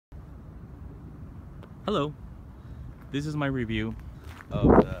Hello, this is my review of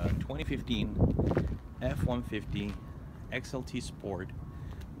the 2015 F-150 XLT Sport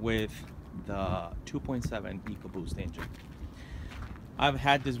with the 2.7 EcoBoost engine. I've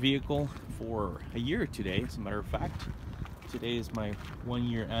had this vehicle for a year today, as a matter of fact. Today is my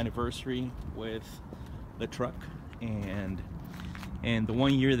 1-year anniversary with the truck, and the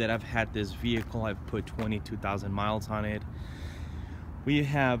 1 year that I've had this vehicle, I've put 22,000 miles on it. We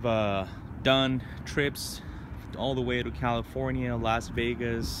have done trips all the way to California, Las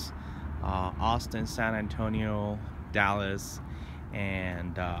Vegas, Austin, San Antonio, Dallas,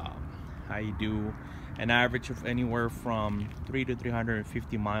 and I do an average of anywhere from 300 to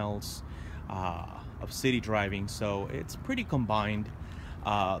 350 miles of city driving. So it's pretty combined,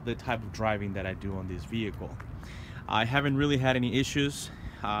 the type of driving that I do on this vehicle. I haven't really had any issues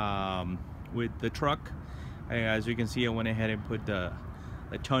with the truck. As you can see, I went ahead and put the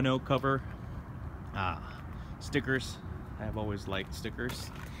tonneau cover stickers. I've always liked stickers.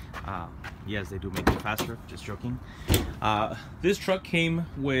 Yes, they do make it faster, just joking. This truck came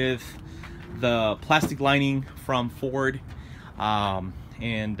with the plastic lining from Ford, and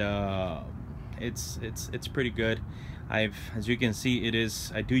it's pretty good. As you can see,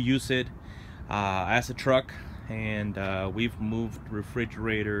 I do use it as a truck, and we've moved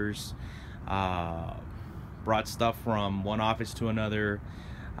refrigerators, brought stuff from one office to another,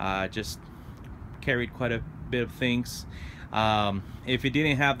 just carried quite a bit of things. If it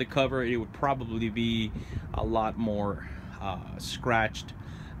didn't have the cover, it would probably be a lot more scratched.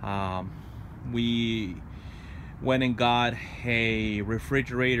 We went and got a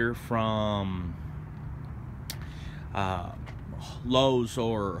refrigerator from Lowe's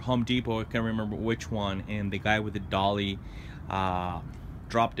or Home Depot, I can't remember which one, and the guy with the dolly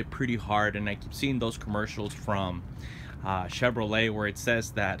dropped it pretty hard. And I keep seeing those commercials from Chevrolet where it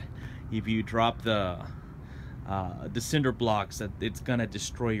says that if you drop the cinder blocks, that it's gonna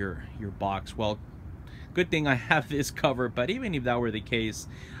destroy your box. Well, good thing I have this covered, but even if that were the case,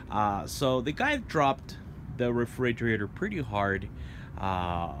 so the guy dropped the refrigerator pretty hard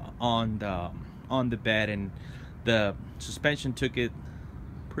on the bed, and the suspension took it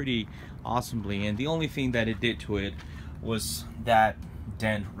pretty awesomely, and the only thing that it did to it was that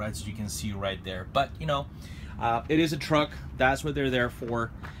dent, right, as you can see right there. But you know, it is a truck, that's what they're there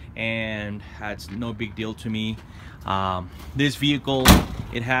for, and that's no big deal to me. This vehicle,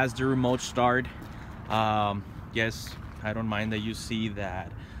 it has the remote start. Yes, I don't mind that you see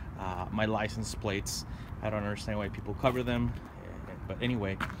that my license plates. I don't understand why people cover them, but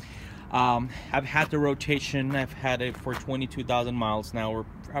anyway, I've had the rotation. I've had it for 22,000 miles now. We're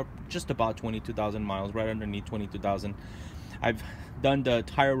just about 22,000 miles, right underneath 22,000. I've done the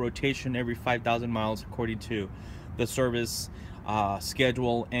tire rotation every 5,000 miles according to the service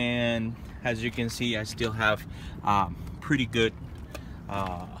schedule, and as you can see, I still have pretty good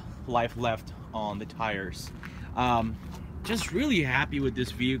life left on the tires. Just really happy with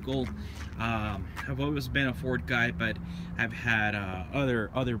this vehicle. I've always been a Ford guy, but I've had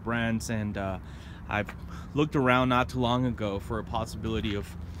other brands, and I've looked around not too long ago for a possibility of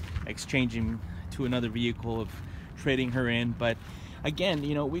exchanging to another vehicle, of trading her in. But again,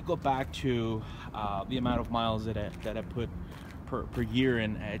 you know, we go back to the amount of miles that I put per year,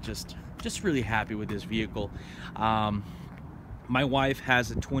 and I just really happy with this vehicle. My wife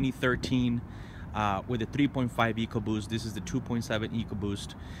has a 2013 with a 3.5 EcoBoost. This is the 2.7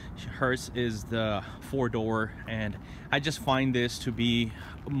 EcoBoost. Hers is the 4-door, and I just find this to be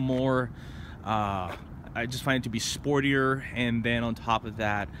more, I just find it to be sportier. And then on top of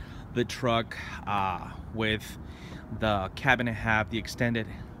that, the truck with the cab and a half, the extended,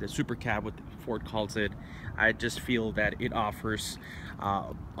 the Supercab, what Ford calls it, I just feel that it offers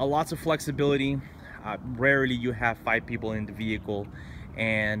lots of flexibility. Rarely you have 5 people in the vehicle,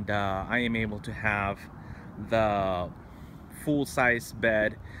 and I am able to have the full-size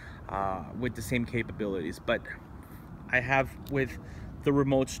bed with the same capabilities. But I have with the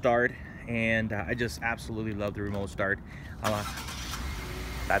remote start, and I just absolutely love the remote start.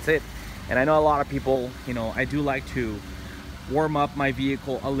 That's it. And I know a lot of people, you know, I do like to warm up my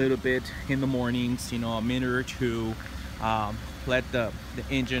vehicle a little bit in the mornings, you know, a minute or two, let the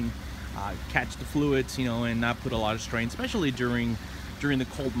engine catch the fluids, you know, and not put a lot of strain, especially during the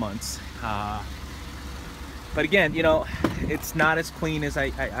cold months. But again, you know, it's not as clean as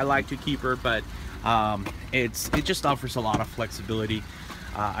I like to keep her, but it just offers a lot of flexibility.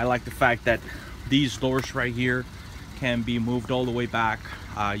 I like the fact that these doors right here can be moved all the way back.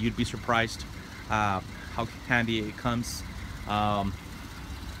 You'd be surprised how handy it comes.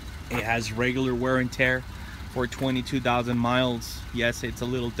 It has regular wear and tear for 22,000 miles. Yes, it's a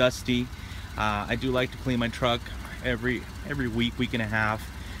little dusty, I do like to clean my truck every week and a half.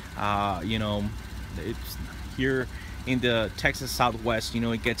 You know, it's here in the Texas Southwest, you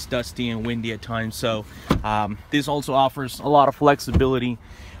know, it gets dusty and windy at times, so this also offers a lot of flexibility.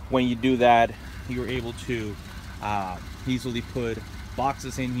 When you do that, you're able to easily put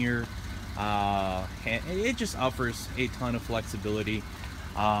boxes in here, and it just offers a ton of flexibility.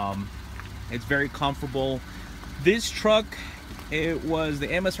 It's very comfortable. This truck, the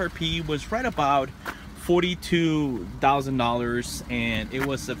MSRP was right about $42,000, and it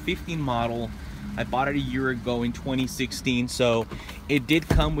was a 15 model. I bought it a year ago in 2016, so it did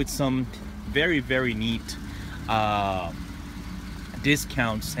come with some very neat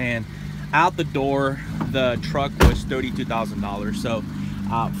discounts, and out the door the truck was $32,000. So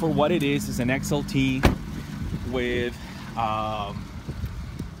for what it is an XLT with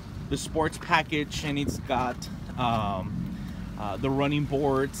the sports package, and it's got the running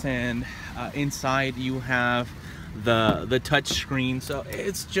boards, and inside you have the touch screen. So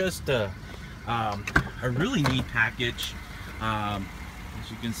it's just a really neat package. As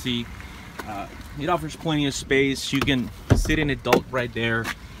you can see, it offers plenty of space. You can sit an adult right there,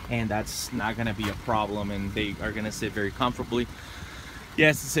 and that's not gonna be a problem, and they are gonna sit very comfortably.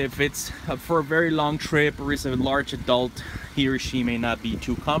 Yes, if it's for a very long trip or is a large adult, he or she may not be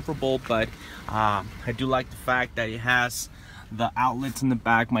too comfortable, but I do like the fact that it has the outlets in the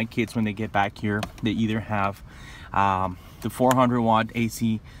back. My kids, when they get back here, they either have the 400-watt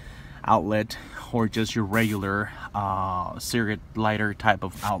AC outlet or just your regular cigarette lighter type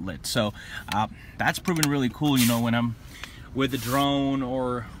of outlet. So that's proven really cool, you know, when I'm with the drone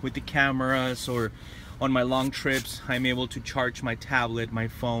or with the cameras or on my long trips, I'm able to charge my tablet, my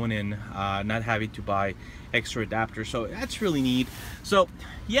phone, and not having to buy extra adapters. So that's really neat. So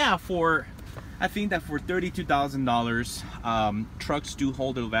yeah, I think that for $32,000, trucks do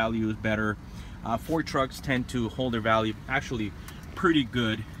hold their value better. Ford trucks tend to hold their value actually pretty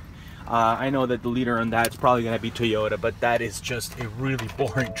good. I know that the leader on that is probably going to be Toyota, but that is just a really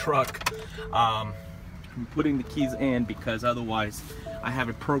boring truck. I'm putting the keys in because otherwise I have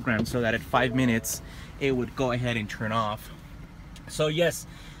it programmed so that at 5 minutes it would go ahead and turn off. So yes,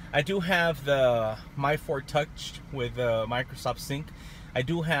 I do have the My Ford Touch with Microsoft Sync. I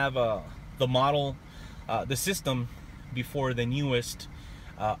do have the model, the system before the newest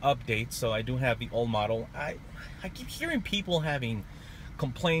update, so I do have the old model. I keep hearing people having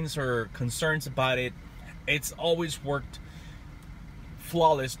complaints or concerns about it. It's always worked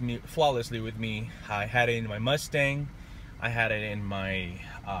flawlessly with me. I had it in my Mustang, I had it in my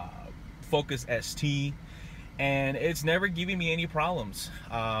Focus ST, and it's never giving me any problems.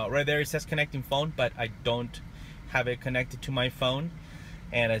 Right there it says connecting phone, but I don't have it connected to my phone,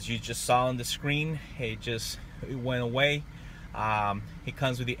 and as you just saw on the screen, it went away. It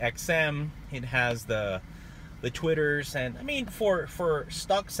comes with the XM, it has the tweeters, and I mean, for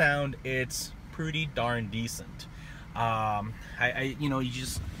stock sound, it's pretty darn decent. You know, you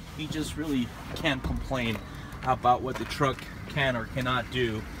just really can't complain about what the truck can or cannot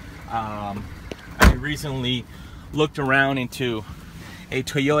do. I recently looked around into a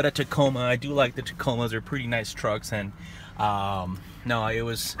Toyota Tacoma. I do like the Tacomas, they're pretty nice trucks, and no, it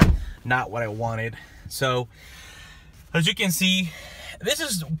was not what I wanted. So as you can see, this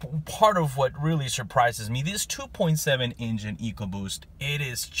is part of what really surprises me. This 2.7 engine EcoBoost, it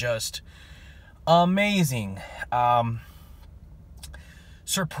is just amazing.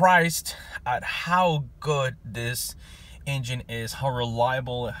 Surprised at how good this engine is, how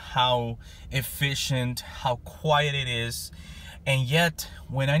reliable, how efficient, how quiet it is. And yet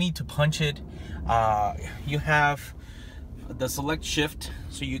when I need to punch it, you have the select shift,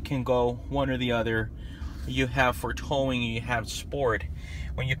 so you can go one or the other. You have for towing, you have sport.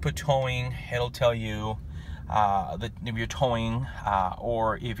 When you put towing, it'll tell you that if you're towing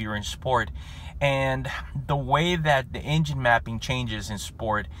or if you're in sport. And the way that the engine mapping changes in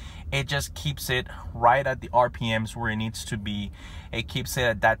sport, it just keeps it right at the RPMs where it needs to be. It keeps it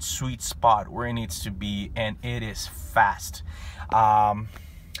at that sweet spot where it needs to be, and it is fast. I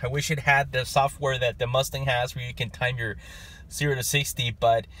wish it had the software that the Mustang has where you can time your 0 to 60,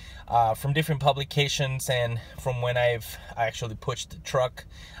 but from different publications and from when I've actually pushed the truck,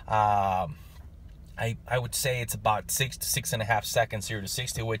 I would say it's about 6 to 6.5 seconds 0 to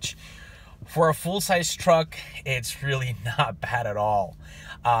 60, which for a full-size truck, it's really not bad at all.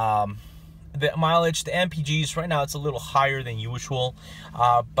 The mileage, the MPGs, right now it's a little higher than usual,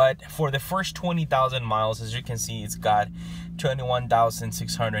 but for the first 20,000 miles, as you can see, it's got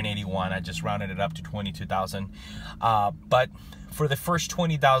 21,681. I just rounded it up to 22,000. But for the first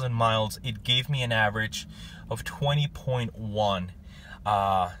 20,000 miles, it gave me an average of 20.1.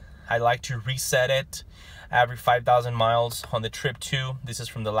 I like to reset it every 5,000 miles on the trip too. This is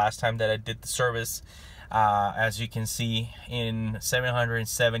from the last time that I did the service. As you can see, in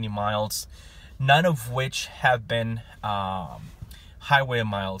 770 miles, none of which have been highway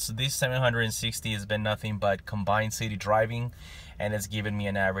miles. This 760 has been nothing but combined city driving, and it's given me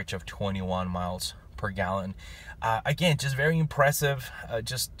an average of 21 miles per gallon. Again, just very impressive.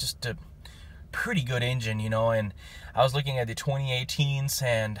 Just a pretty good engine, you know. And I was looking at the 2018s,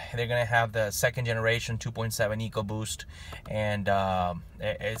 and they're gonna have the second generation 2.7 EcoBoost, and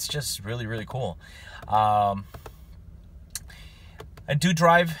it's just really cool. I do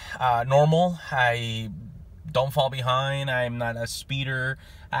drive normal. I don't fall behind. I'm not a speeder.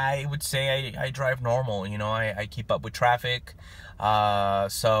 I would say I drive normal, you know. I keep up with traffic,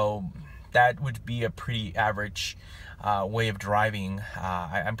 so that would be a pretty average way of driving.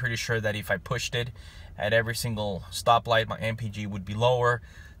 I'm pretty sure that if I pushed it at every single stoplight, my MPG would be lower.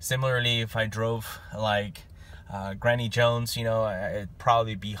 Similarly, if I drove like Granny Jones, you know, it'd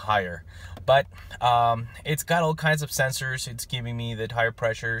probably be higher. But it's got all kinds of sensors. It's giving me the tire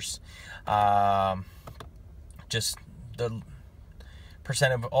pressures, just the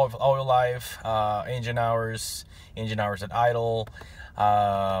percent of oil life, engine hours at idle,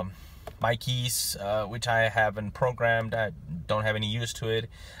 my keys, which I haven't programmed. I don't have any use to it.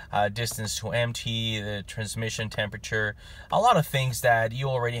 Distance to empty, the transmission temperature, a lot of things that you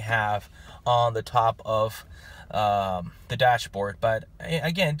already have on the top of the dashboard. But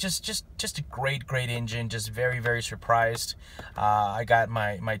again, just a great engine. Just very surprised. I got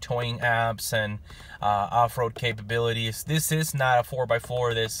my towing apps and off-road capabilities. This is not a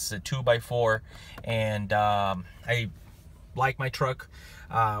 4x4, this is a 2x4, and I like my truck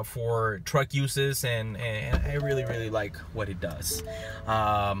for truck uses, and I really like what it does.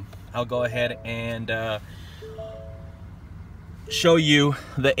 I'll go ahead and show you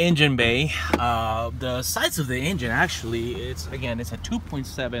the engine bay. The size of the engine, actually, it's a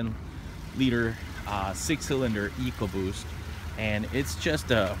 2.7 liter 6-cylinder EcoBoost, and it's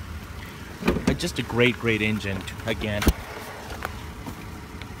just a great engine. Again,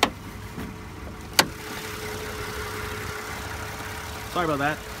 sorry about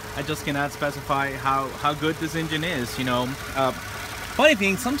that. I just cannot specify how good this engine is, you know. Funny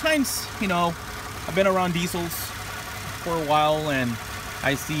thing, sometimes, you know, I've been around diesels for a while, and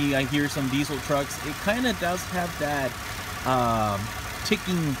I hear some diesel trucks. It kind of does have that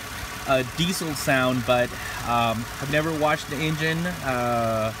ticking diesel sound, but I've never watched the engine.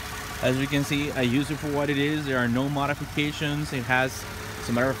 As you can see, I use it for what it is. There are no modifications. It has, as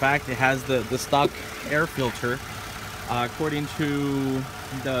a matter of fact, it has the stock air filter. According to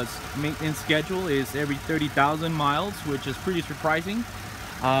the maintenance schedule, is every 30,000 miles, which is pretty surprising.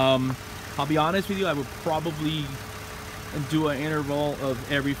 I'll be honest with you, I would probably do an interval of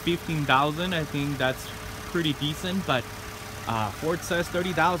every 15,000. I think that's pretty decent, but Ford says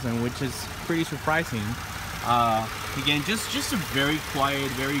 30,000, which is pretty surprising. Again, just a very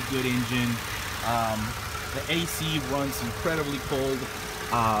quiet, very good engine. The AC runs incredibly cold.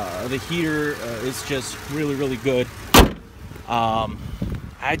 The heater is just really good.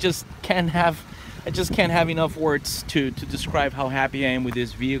 I just can't have enough words to describe how happy I am with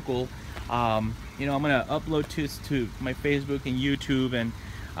this vehicle. You know, I'm gonna upload to my Facebook and YouTube, and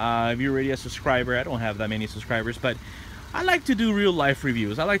if you're already a subscriber, I don't have that many subscribers, but I like to do real life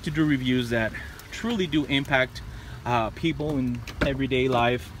reviews. I like to do reviews that truly do impact people in everyday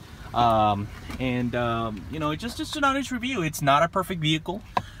life. You know, just an honest review. It's not a perfect vehicle.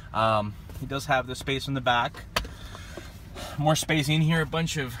 It does have the space in the back, more space in here, a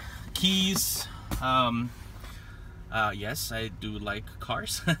bunch of keys. Yes, I do like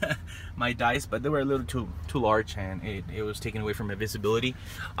cars. My dice, but they were a little too large, and it was taken away from my visibility.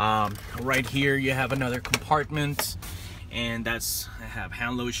 Right here you have another compartment, and I have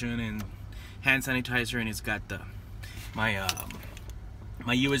hand lotion and hand sanitizer, and it's got my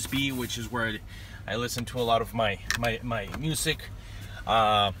USB, which is where I listen to a lot of my music.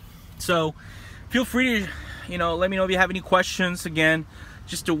 So feel free to, you know, let me know if you have any questions. Again,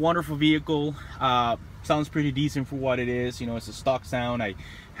 just a wonderful vehicle. Sounds pretty decent for what it is. You know, it's a stock sound. I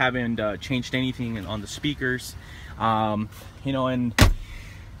haven't changed anything on the speakers. You know, and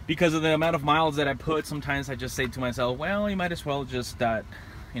because of the amount of miles that I put, sometimes I just say to myself, well, you might as well just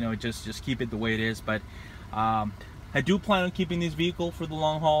you know, just keep it the way it is. But I do plan on keeping this vehicle for the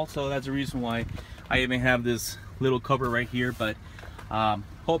long haul, so that's the reason why I even have this little cover right here. But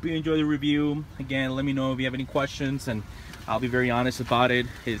hope you enjoy the review. Again, let me know if you have any questions, and I'll be very honest about it.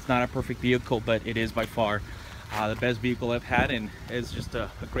 It's not a perfect vehicle, but it is by far the best vehicle I've had, and it's just a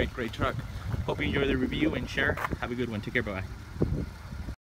great truck. Hope you enjoy the review and share. Have a good one. Take care. Bye-bye.